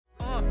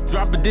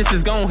drop it, this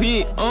is gon'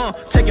 hit.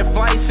 Taking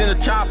flights in a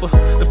chopper.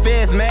 The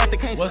feds mad, they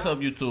can't. What's up,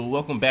 YouTube?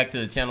 Welcome back to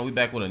the channel. We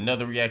back with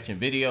another reaction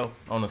video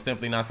on the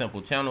Simply Not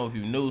Simple channel. If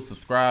you're new,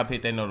 subscribe,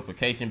 hit that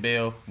notification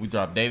bell. We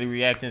drop daily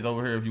reactions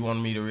over here. If you want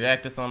me to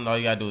react to something, all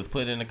you gotta do is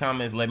put it in the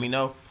comments, let me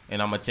know,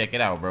 and I'm gonna check it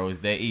out, bro. It's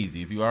that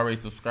easy. If you already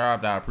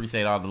subscribed, I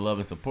appreciate all the love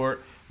and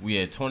support. We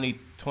at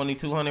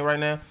 2,200 right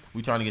now.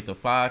 We trying to get to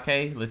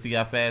 5K. Let's see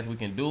how fast we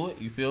can do it.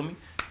 You feel me?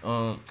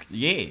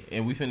 Yeah,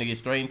 and we finna get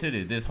straight into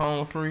this. This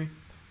HOMEFREE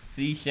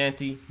Sea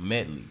Shanty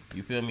Medley.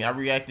 You feel me? I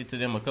reacted to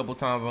them a couple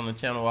times on the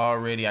channel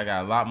already. I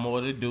got a lot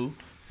more to do.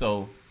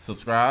 So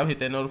subscribe, hit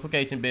that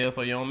notification bell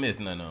so you don't miss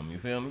none of them. You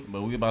feel me?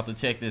 But we about to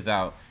check this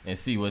out and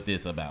see what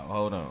this about.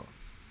 Hold on.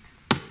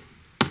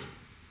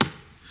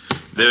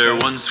 There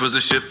once was a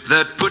ship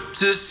that put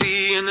to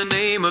sea, and the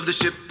name of the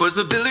ship was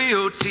the Billy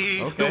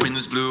O.T. Okay. The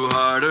winds blew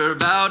harder,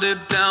 bowed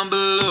it down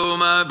below,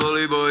 my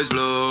bully boys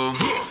blow.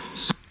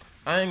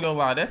 I ain't gonna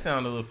lie, that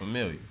sounded a little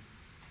familiar.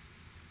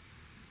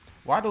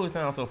 Why do it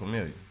sound so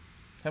familiar?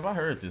 Have I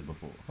heard this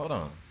before? Hold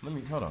on. Let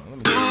me.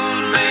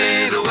 Soon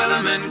may the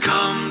wellermen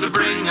come to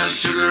bring us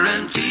sugar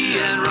and tea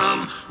and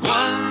rum.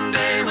 One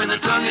day when the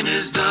tonguing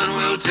is done,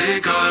 we'll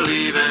take our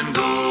leave and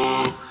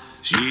go.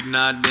 She'd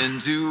not been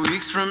 2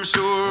 weeks from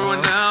shore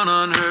when down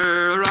on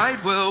her a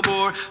right whale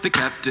bore. The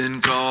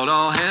captain called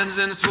all hands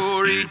and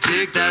swore he'd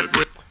take that.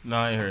 No,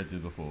 I ain't heard this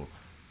before.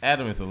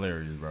 Adam is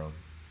hilarious, bro.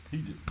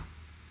 He just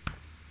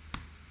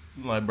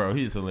like, bro,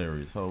 he's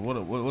hilarious. So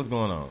what's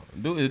going on?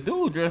 Is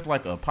dude dressed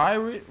like a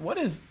pirate? What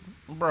is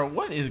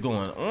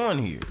going on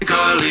here? Take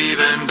our leave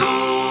and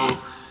go.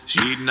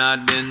 She'd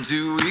not been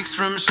 2 weeks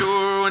from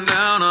shore when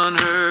down on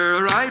her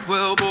a right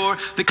whale bore.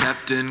 The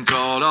captain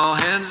called all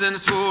hands and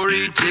swore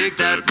he'd take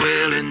that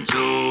whale in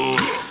tow.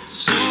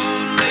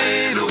 Soon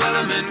may the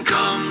wellermen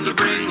come to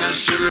bring us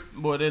sugar.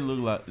 Boy,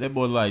 that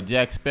boy like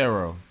Jack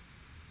Sparrow.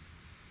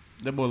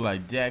 That boy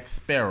like Jack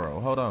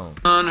Sparrow. Hold on.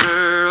 On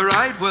her a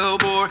right whale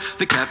bore.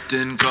 The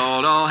captain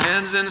called all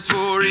hands and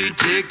swore he'd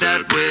take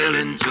that whale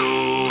in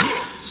tow.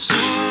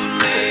 Soon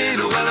may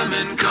the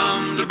wellermen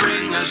come to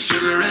bring us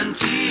sugar and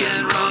tea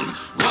and rum.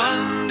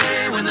 One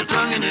day when the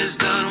tonguing is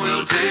done,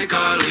 we'll take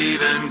our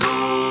leave and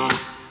go.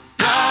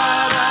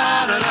 Da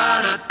da da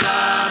da da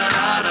da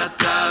da da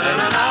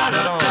da da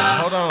da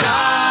da. Hold on.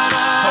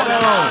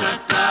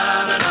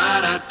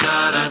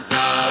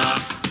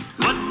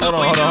 Hold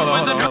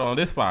on.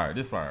 This fire,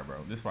 bro.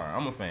 This fire.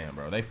 I'm a fan,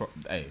 bro.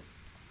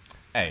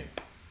 Hey.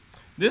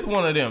 This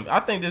one of them. I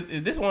think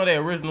this one of their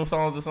original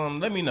songs or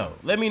something. Let me know.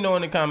 Let me know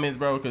in the comments,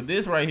 bro, because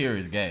this right here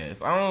is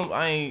gas. I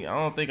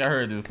don't think I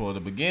heard this before. The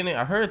beginning,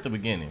 I heard the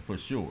beginning for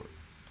sure.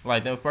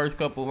 Like the first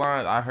couple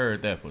lines, I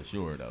heard that for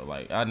sure though.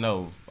 Like I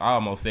know, I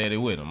almost said it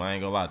with them. I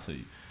ain't gonna lie to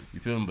you. You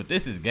feel me? But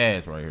this is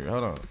gas right here.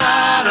 Hold on.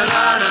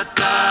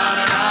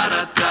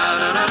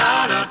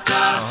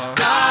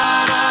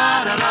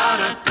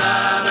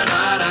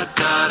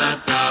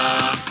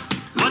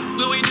 What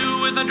will we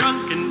do with a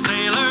drunken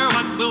sailor?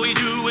 What will we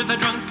do with a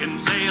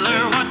drunken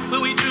sailor? What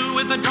will we do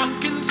with a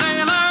drunken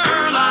sailor?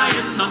 Early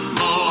in the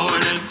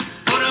morning,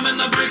 put him in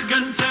the brig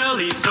until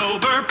he's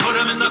sober. Put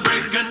him in the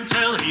brig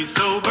until he's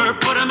sober.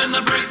 Put him in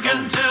the brig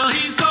until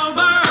he's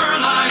sober.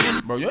 Early in.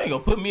 Bro, you ain't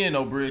gonna put me in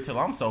no brig till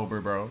I'm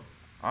sober, bro.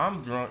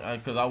 I'm drunk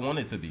because I want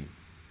it to be.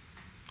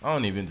 I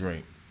don't even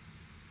drink.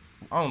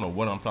 I don't know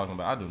what I'm talking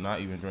about. I do not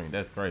even drink.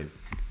 That's crazy.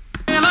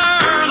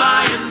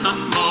 Early in the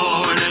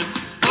morning,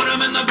 put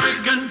him in the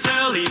brig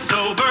until he's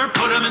sober.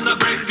 Put him in the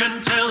brig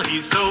until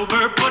he's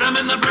sober. Put him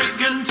in the brig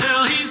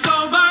until he's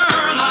sober.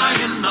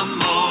 Early in the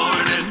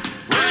morning,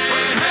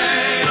 way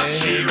hey up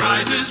she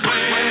rises,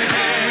 way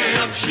hey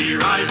up she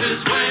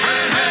rises, way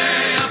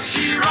hey up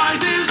she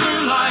rises.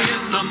 Early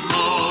in the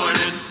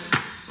morning.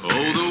 Oh,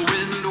 the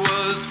wind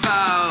was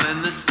foul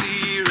and the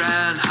sea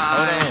ran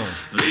high.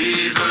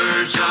 Leave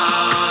her,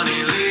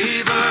 Johnny,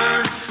 leave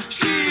her.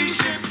 She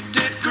shipped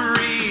it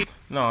green.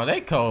 No,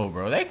 they cold,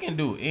 bro. They can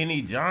do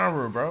any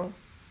genre, bro.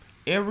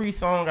 Every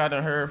song I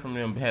done heard from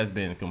them has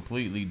been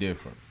completely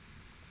different.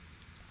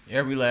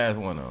 Every last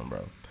one of them,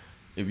 bro.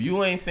 If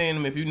you ain't seen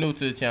them, if you're new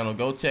to the channel,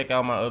 go check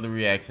out my other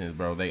reactions,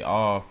 bro. They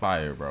all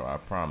fire, bro. I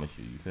promise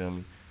you. You feel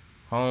me?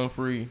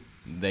 HOMEFREE,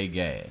 they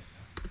gas.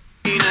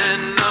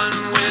 And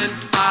none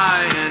went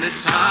by, and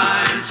it's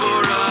time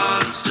for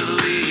us to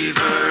leave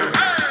her.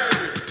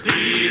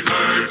 Leave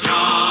her,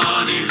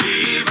 Johnny,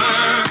 leave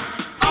her.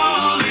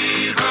 Oh,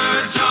 leave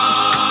her,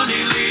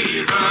 Johnny,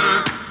 leave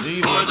her.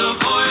 For the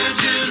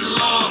voyage is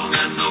long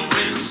and the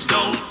winds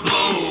don't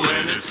blow,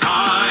 and it's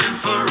time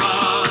for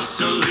us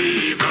to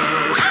leave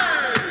her.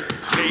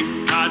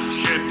 Ain't got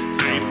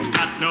ships, ain't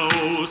got no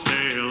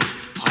sails.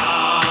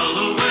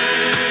 Haul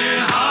away,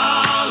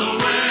 haul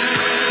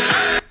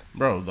away.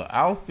 Bro, the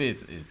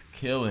outfits is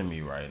killing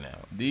me right now.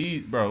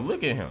 Bro,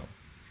 look at him.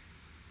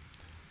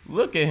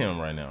 Look at him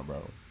right now,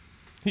 bro.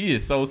 He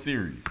is so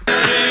serious.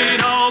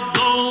 Ain't all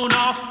blown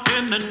off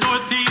in the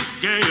northeast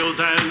gales,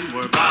 and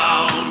we're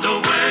bound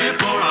away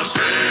for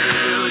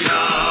Australia.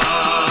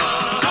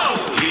 So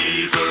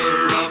leave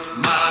her up,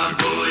 my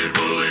bully,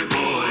 bully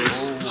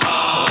boys.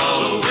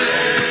 Haul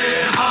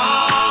away,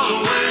 haul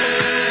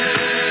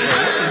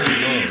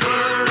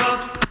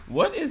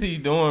is he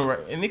doing right?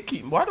 And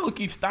why do it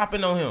keep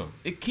stopping on him?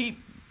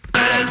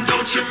 And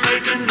don't you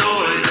make a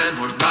noise, and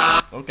we're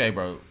bound. Okay,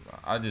 bro.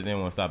 I just didn't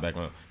want to stop back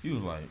on. He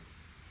was like,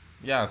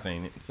 y'all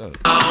seen it. So.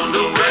 On the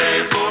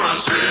way for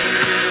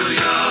Australia.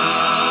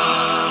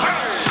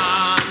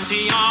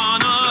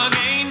 Santiana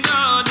gained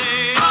a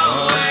day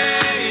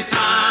away.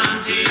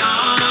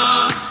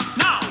 Santiana.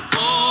 Now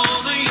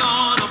pull the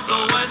yarn up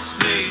the west,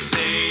 they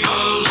say,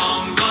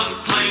 along the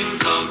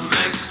plains of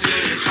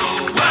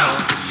Mexico. Well,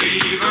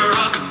 heave her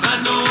up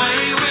and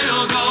away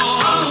we'll go.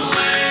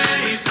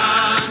 Away,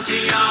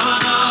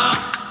 Santiana.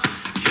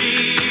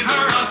 Heave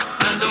her up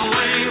and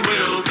away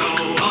we'll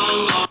go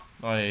along.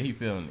 Oh yeah, he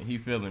feeling it. He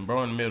feeling,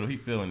 bro, in the middle. He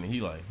feeling it.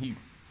 He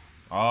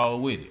all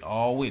with it.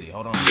 All with it.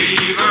 Hold on.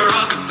 Heave her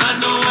up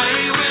and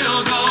away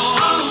we'll go.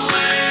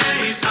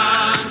 Away,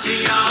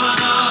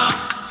 Santiana.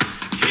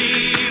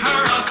 Heave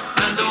her up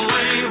and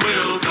away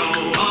we'll go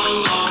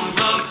along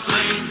the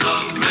plains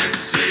of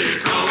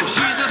Mexico.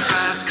 She's a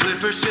fast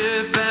clipper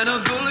ship and a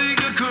bully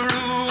good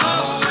crew.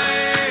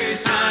 Away,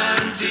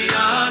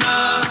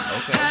 Santiana.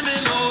 Okay. And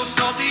an old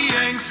salty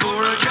yank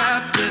for a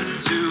captain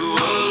too.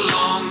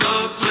 Along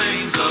the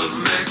plains of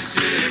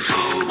Mexico.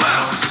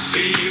 Well,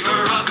 heave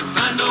her up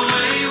and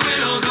away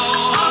we'll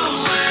go.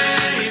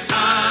 Away,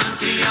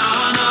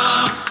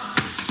 Santiana.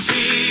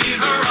 Heave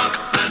her up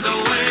and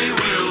away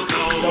we'll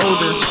go.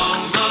 Shoulders.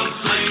 Along the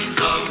plains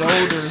of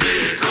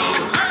Mexico.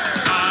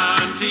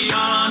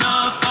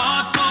 Santiana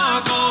fought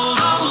for gold.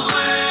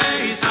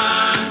 Away,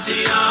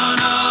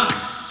 Santiana.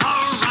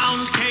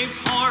 Around Cape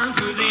Horn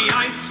through the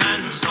ice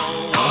and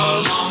snow.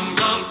 Along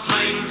the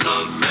plains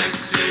of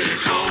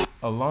Mexico.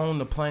 Along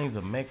the plains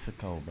of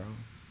Mexico, bro.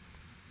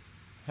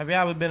 Have you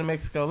ever been to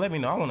Mexico? Let me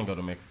know. I want to go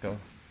to Mexico.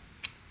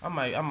 I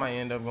might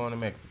end up going to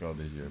Mexico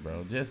this year,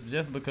 bro.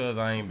 Just because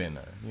I ain't been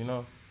there, you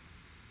know.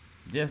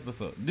 Just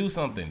because, do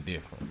something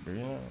different, bro,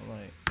 you know,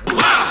 like.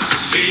 Well,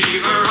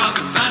 heave her up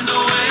and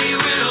away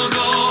we'll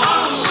go.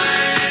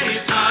 Away,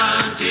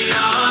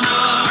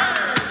 Santiana.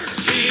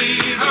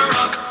 Heave her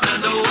up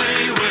and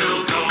away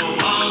we'll go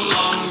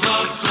along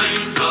the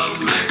plains of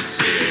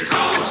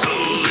Mexico. So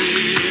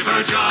leave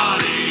her,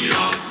 Johnny,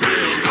 off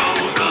we'll go.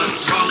 The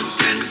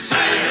drunken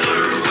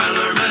sailor,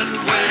 wellerman,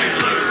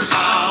 whaler,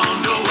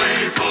 bound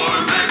away for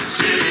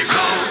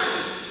Mexico.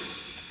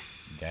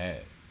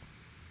 Gas.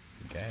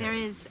 There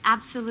is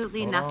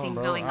absolutely nothing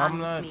going on I'm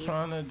not with me.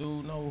 trying to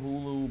do no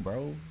Hulu,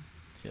 bro.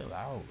 Chill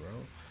out,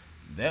 bro.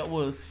 That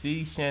was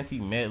Sea Shanty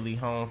Medley,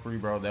 Home Free,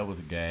 bro. That was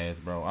gas,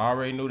 bro. I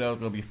already knew that was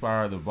gonna be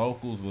fire. The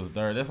vocals was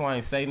there. That's why I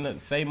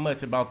ain't say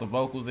much about the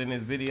vocals in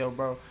this video,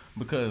 bro.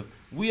 Because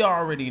we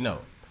already know.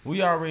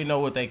 We already know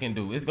what they can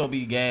do. It's gonna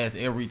be gas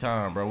every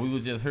time, bro. We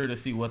was just here to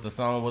see what the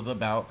song was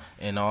about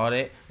and all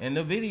that. And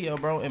the video,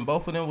 bro, and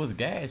both of them was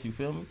gas, you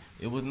feel me?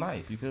 It was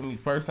nice, you feel me?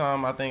 First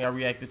time I think I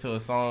reacted to a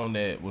song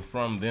that was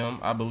from them,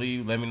 I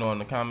believe. Let me know in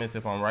the comments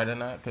if I'm right or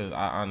not, because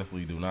I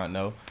honestly do not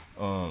know.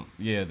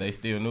 Yeah, they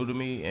still new to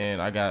me,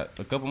 and I got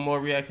a couple more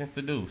reactions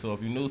to do. So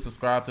if you're new,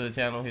 subscribe to the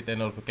channel, hit that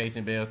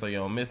notification bell so you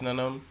don't miss none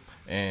of them.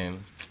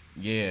 And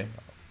yeah,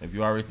 if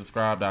you already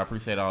subscribed, I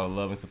appreciate all the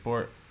love and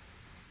support.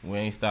 We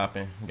ain't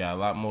stopping. Got a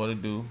lot more to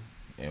do,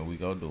 and we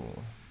go do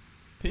them.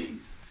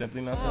 Peace.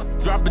 Simply not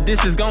simple. Drop it,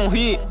 this is gon'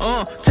 hit.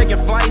 Taking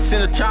flights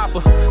in a chopper.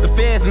 The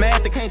feds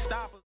mad, they can't stop us.